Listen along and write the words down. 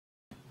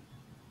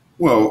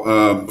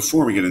Well,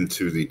 before we get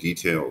into the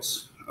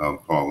details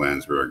of Paul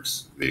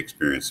Landsberg's The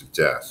Experience of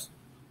Death,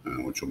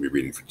 which we'll be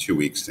reading for 2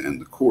 weeks to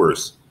end the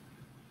course,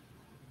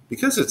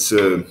 because it's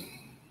a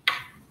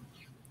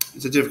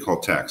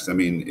difficult text. I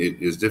mean,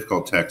 it is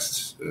difficult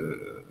text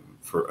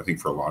I think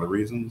for a lot of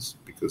reasons,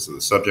 because of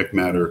the subject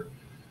matter,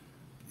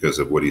 because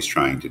of what he's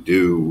trying to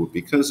do,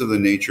 because of the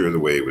nature of the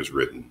way it was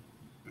written,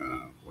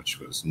 which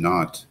was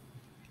not,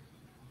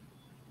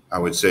 I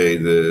would say,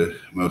 the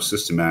most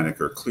systematic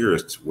or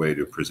clearest way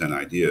to present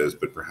ideas,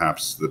 but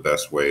perhaps the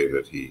best way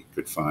that he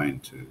could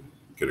find to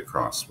get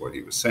across what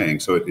he was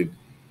saying. So it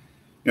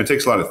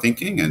takes a lot of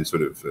thinking, and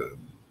sort of,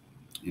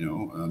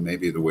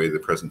 maybe the way the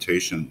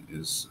presentation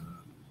is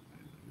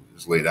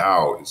laid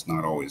out is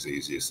not always the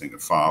easiest thing to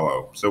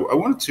follow. So I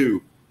wanted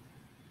to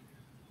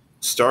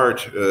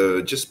start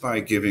just by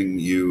giving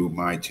you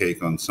my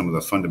take on some of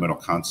the fundamental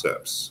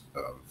concepts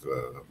of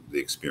the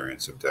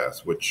experience of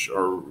death, which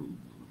are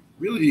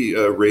really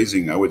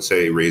raising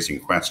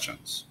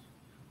questions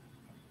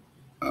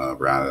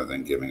rather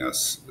than giving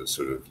us the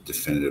sort of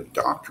definitive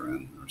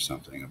doctrine or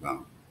something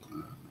about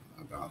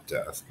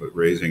death, but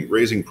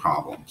raising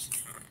problems.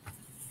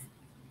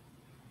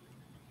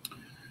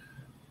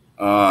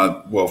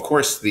 Well, of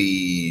course,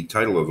 the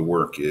title of the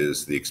work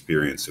is The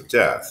Experience of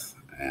Death.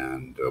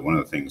 And one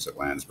of the things that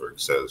Landsberg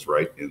says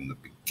right in the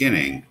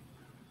beginning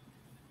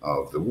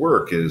of the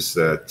work is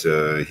that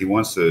he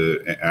wants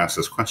to ask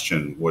this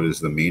question: what is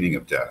the meaning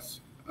of death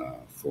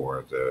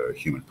for the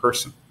human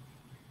person?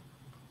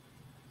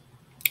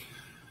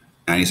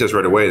 And he says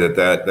right away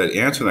that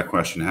answer to that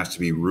question has to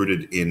be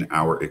rooted in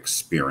our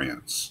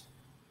experience.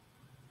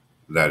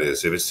 That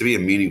is, if it's to be a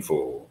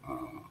meaningful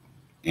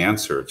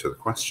answer to the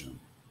question,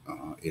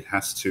 it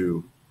has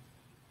to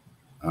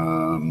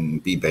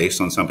be based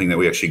on something that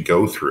we actually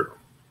go through.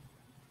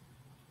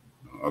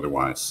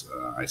 Otherwise,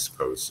 I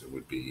suppose it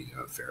would be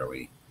a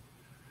fairly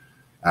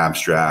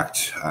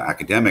abstract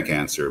academic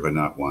answer, but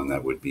not one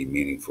that would be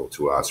meaningful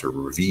to us or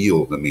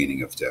reveal the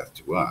meaning of death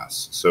to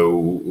us.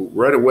 So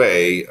right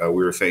away,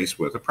 we were faced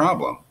with a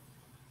problem,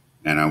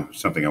 and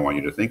something I want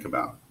you to think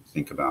about.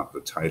 Think about the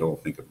title,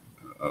 think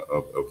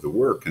of the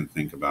work, and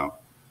think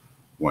about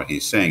what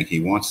he's saying. He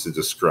wants to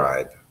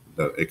describe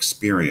the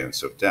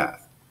experience of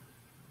death.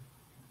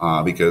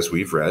 Because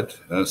we've read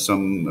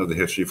some of the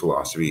history of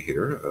philosophy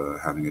here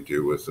having to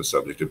do with the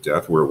subject of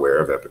death. We're aware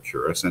of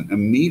Epicurus, and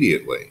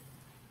immediately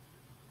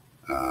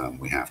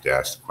we have to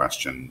ask the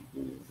question,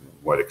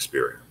 what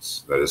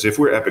experience? That is, if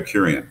we're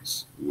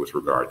Epicureans with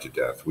regard to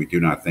death, we do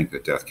not think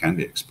that death can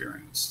be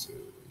experienced.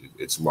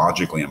 It's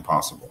logically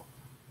impossible,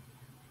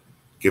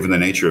 given the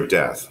nature of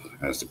death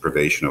as the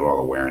privation of all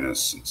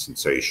awareness and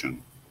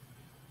sensation,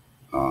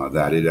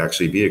 that it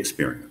actually be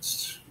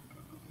experienced.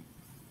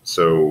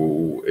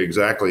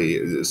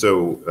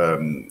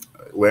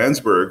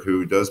 Landsberg,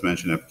 who does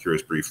mention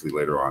Epicurus briefly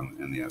later on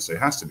in the essay,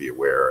 has to be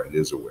aware and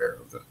is aware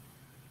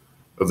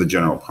of the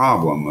general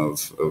problem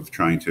of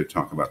trying to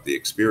talk about the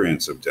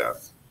experience of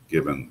death,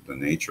 given the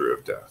nature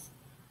of death.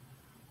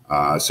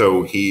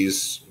 So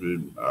he's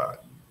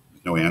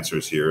no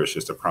answers here. It's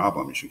just a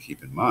problem you should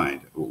keep in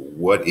mind.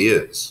 What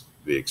is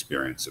the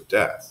experience of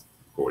death,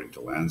 according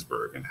to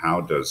Landsberg, and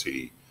how does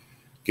he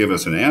give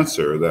us an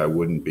answer that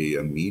wouldn't be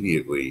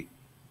immediately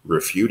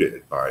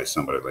refuted by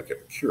somebody like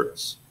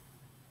Epicurus?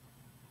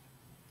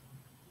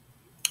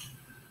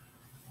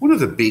 One of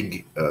the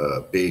big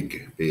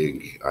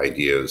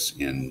ideas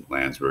in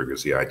Landsberg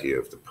is the idea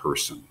of the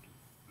person.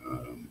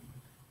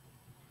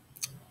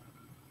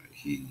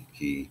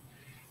 He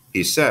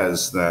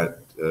says that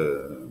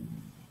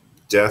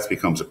death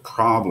becomes a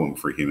problem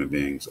for human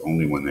beings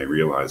only when they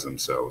realize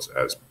themselves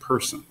as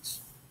persons.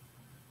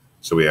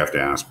 So we have to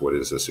ask, what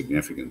is the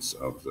significance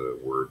of the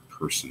word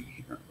person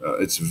here?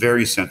 It's a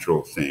very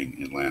central thing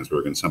in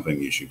Landsberg, and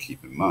something you should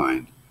keep in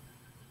mind.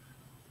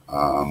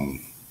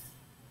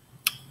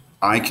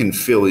 I can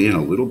fill in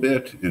a little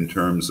bit in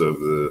terms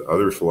of the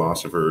other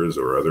philosophers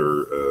or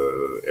other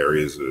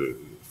areas of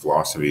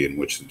philosophy in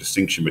which the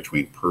distinction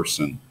between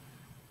person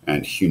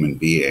and human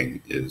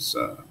being is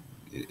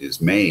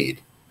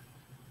made.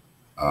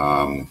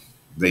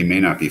 They may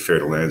not be fair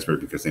to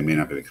Landsberg because they may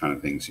not be the kind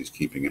of things he's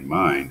keeping in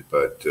mind,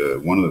 but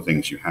one of the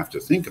things you have to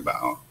think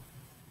about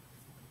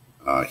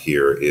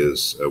here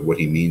is what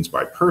he means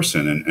by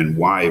person, and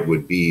why it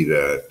would be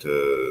that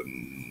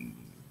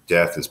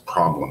death is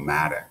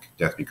problematic.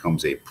 Death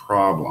becomes a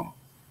problem,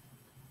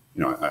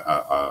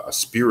 a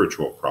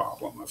spiritual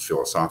problem, a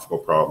philosophical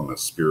problem, a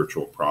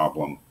spiritual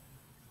problem,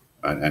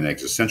 an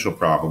existential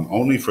problem,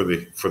 only for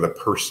the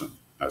person,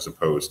 as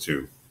opposed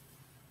to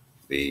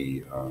the,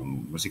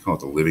 what's he call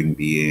it, the living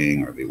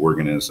being or the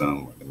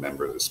organism or the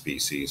member of the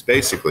species.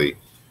 Basically,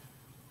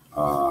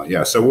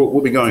 so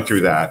we'll be going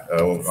through that.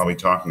 I'll be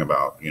talking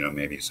about,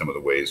 maybe some of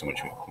the ways in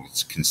which we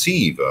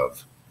conceive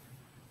of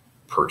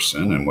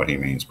person and what he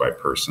means by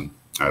person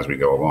as we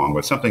go along,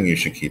 but something you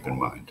should keep in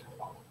mind.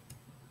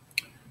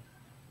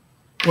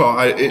 Well,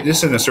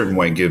 this in a certain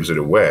way gives it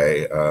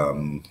away.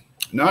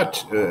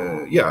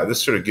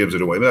 This sort of gives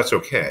it away, but that's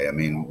okay. I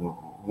mean,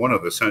 one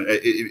of the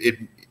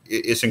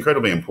it's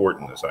incredibly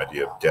important, this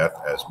idea of death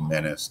as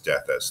menace,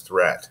 death as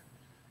threat.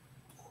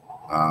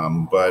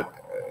 But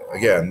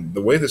again,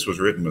 the way this was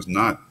written was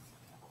not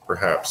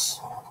perhaps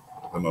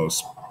the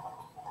most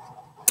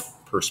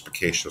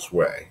perspicacious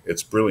way.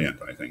 It's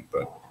brilliant, I think,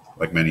 but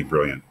like many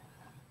brilliant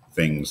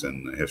things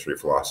in the history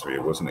of philosophy,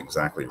 it wasn't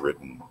exactly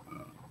written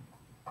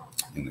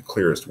in the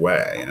clearest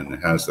way. And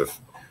it has the,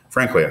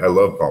 frankly, I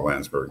love Paul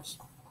Landsberg's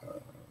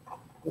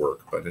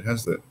work, but it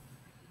has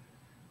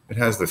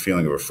the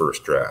feeling of a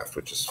first draft,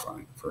 which is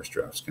fine. First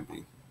drafts can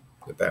be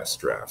the best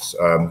drafts.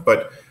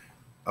 But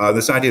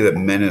this idea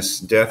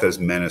that death as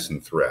menace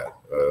and threat,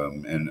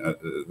 and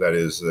that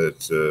is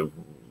that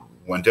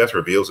when death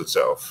reveals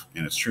itself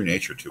in its true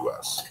nature to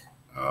us,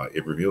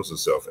 it reveals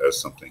itself as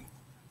something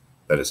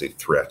that is a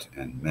threat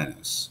and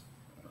menace.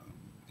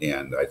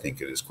 And I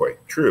think it is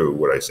quite true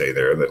what I say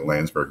there, that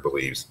Landsberg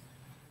believes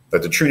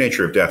that the true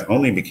nature of death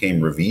only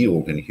became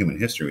revealed in human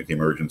history with the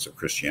emergence of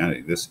Christianity.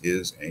 This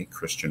is a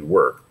Christian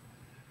work.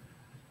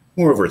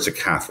 Moreover, it's a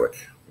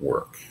Catholic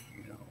work.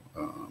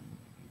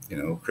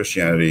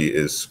 Christianity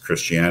is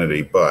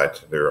Christianity,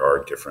 but there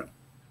are different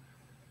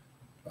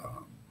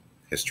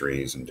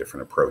histories and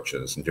different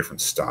approaches and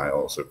different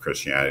styles of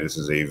Christianity. This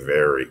is a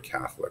very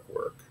Catholic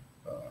work.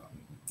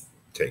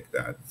 Take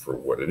that for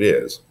what it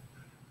is.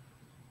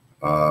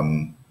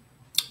 One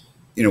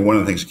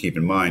of the things to keep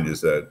in mind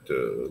is that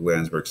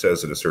Landsberg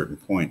says at a certain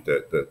point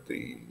that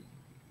the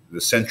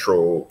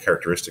central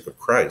characteristic of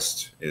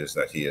Christ is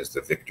that he is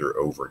the victor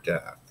over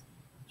death.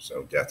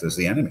 So death is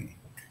the enemy.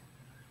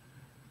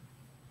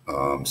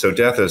 So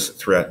death is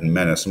threat and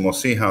menace, and we'll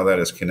see how that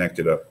is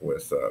connected up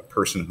with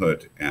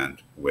personhood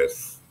and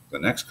with the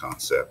next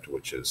concept,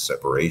 which is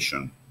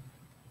separation,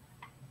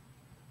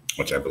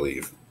 which I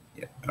believe,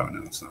 oh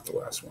no, it's not the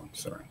last one,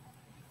 sorry.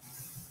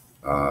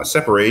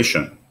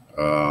 Separation.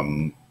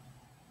 The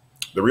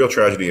real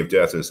tragedy of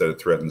death is that it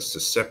threatens to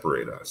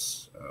separate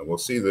us. We'll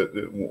see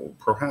that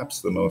perhaps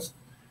the most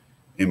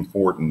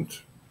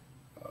important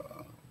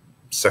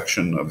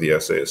section of the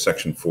essay is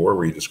section 4,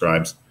 where he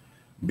describes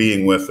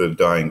being with a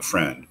dying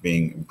friend,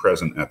 being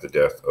present at the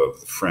death of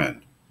the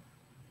friend.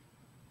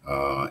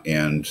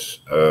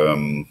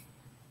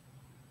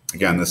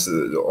 Again, this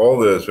is all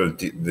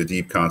the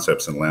deep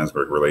concepts in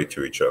Landsberg relate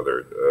to each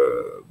other.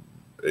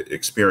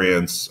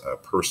 Experience,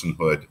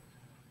 personhood,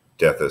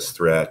 death as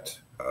threat,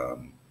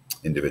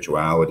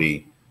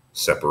 individuality,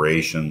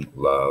 separation,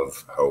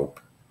 love, hope.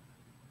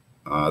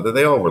 That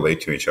they all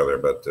relate to each other,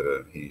 but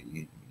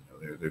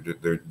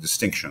they're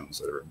distinctions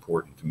that are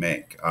important to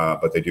make,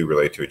 but they do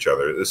relate to each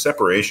other. The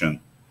separation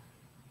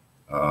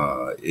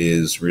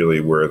is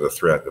really where the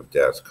threat of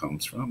death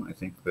comes from. I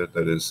think that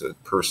is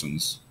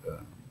persons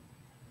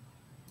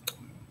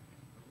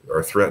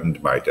are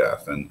threatened by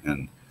death,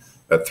 and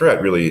that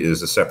threat really is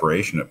the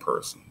separation of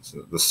persons,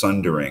 the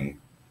sundering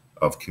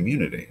of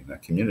community. And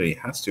that community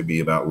has to be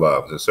about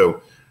love.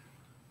 So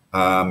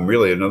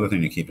really another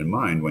thing to keep in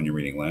mind when you're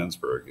reading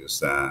Landsberg is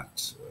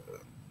that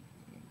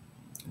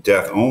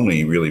death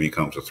only really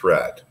becomes a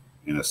threat,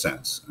 in a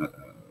sense,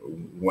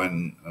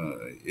 when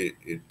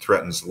it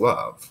threatens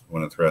love,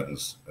 when it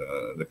threatens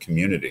the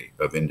community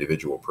of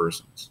individual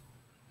persons.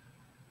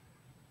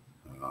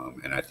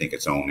 And I think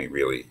it's only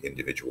really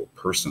individual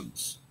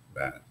persons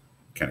that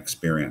can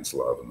experience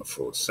love in the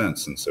fullest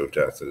sense. And so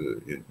death,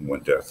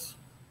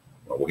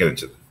 well, we'll get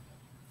into the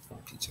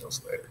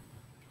details later.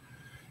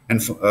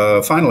 And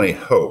finally,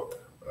 hope,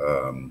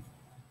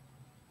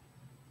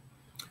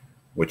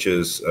 which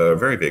is a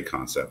very big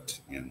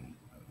concept in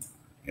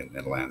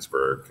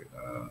Landsberg.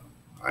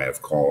 I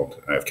have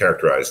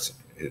characterized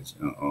his,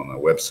 on a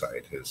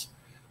website, his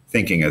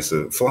thinking as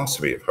a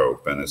philosophy of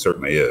hope, and it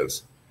certainly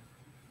is.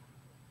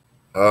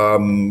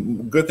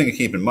 Good thing to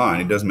keep in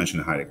mind, he does mention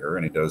Heidegger,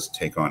 and he does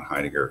take on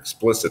Heidegger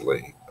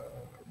explicitly,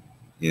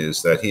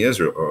 is that he is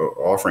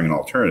offering an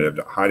alternative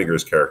to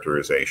Heidegger's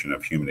characterization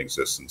of human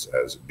existence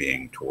as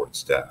being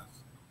towards death.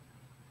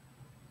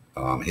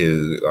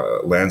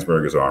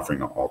 Landsberg is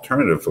offering an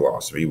alternative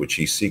philosophy, which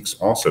he seeks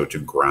also to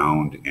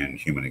ground in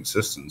human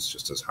existence,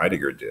 just as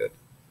Heidegger did.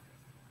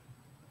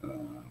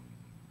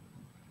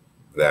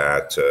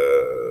 That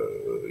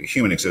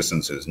human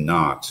existence is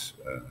not,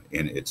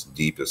 in its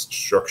deepest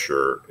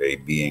structure, a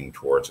being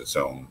towards its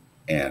own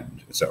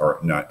end. It's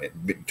not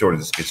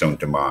towards its own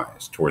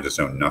demise, towards its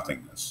own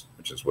nothingness,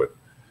 which is what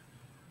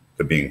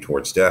the being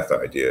towards death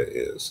idea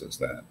is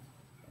that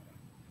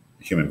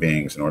human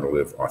beings, in order to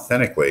live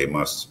authentically,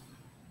 must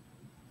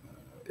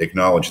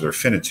acknowledge their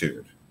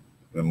finitude.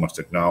 They must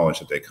acknowledge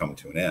that they come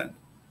to an end.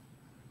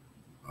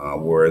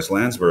 Whereas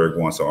Landsberg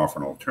wants to offer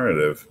an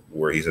alternative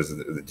where he says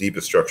that the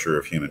deepest structure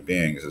of human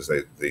beings is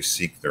they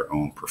seek their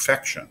own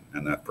perfection.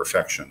 And that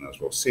perfection, as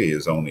we'll see,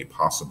 is only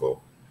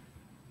possible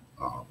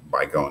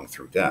by going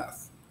through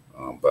death.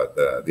 But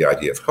the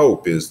idea of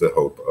hope is the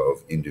hope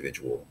of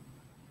individual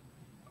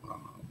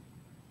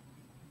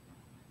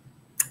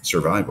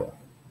survival.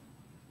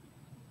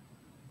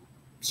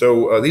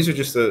 So these are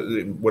just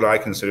what I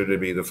consider to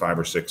be the 5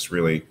 or 6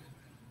 really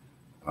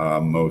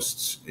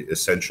most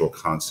essential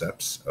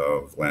concepts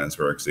of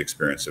Landsberg's The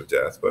Experience of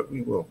Death, but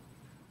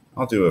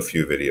I'll do a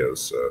few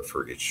videos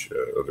for each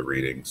of the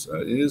readings.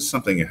 It is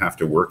something you have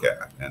to work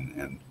at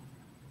and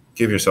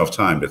give yourself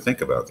time to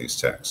think about these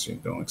texts. You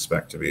don't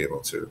expect to be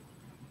able to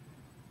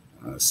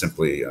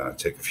simply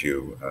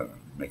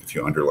make a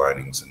few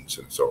underlinings and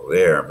so it's all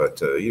there,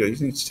 but you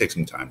need to take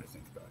some time to think.